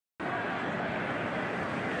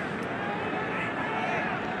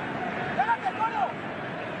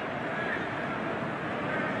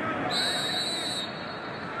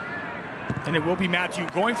And it will be Mathieu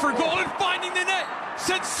going for goal and finding the net.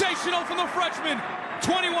 Sensational from the freshman.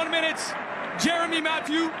 21 minutes. Jérémy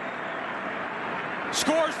Mathieu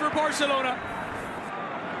scores for Barcelona.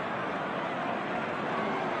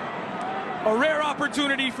 A rare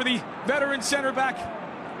opportunity for the veteran center back.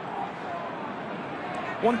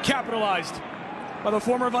 One capitalized by the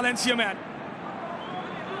former Valencia man.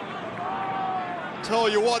 Tell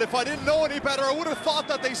you what, if I didn't know any better, I would have thought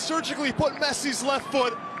that they surgically put Messi's left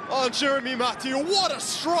foot on Jérémy Mathieu. What a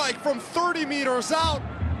strike from 30 meters out.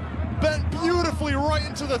 Bent beautifully right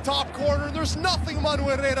into the top corner. There's nothing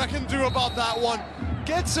Manuel Herrera can do about that one.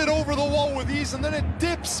 Gets it over the wall with ease, and then it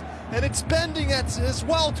dips, and it's bending as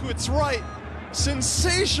well to its right.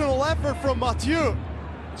 Sensational effort from Mathieu.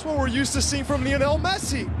 That's what we're used to seeing from Lionel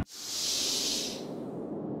Messi.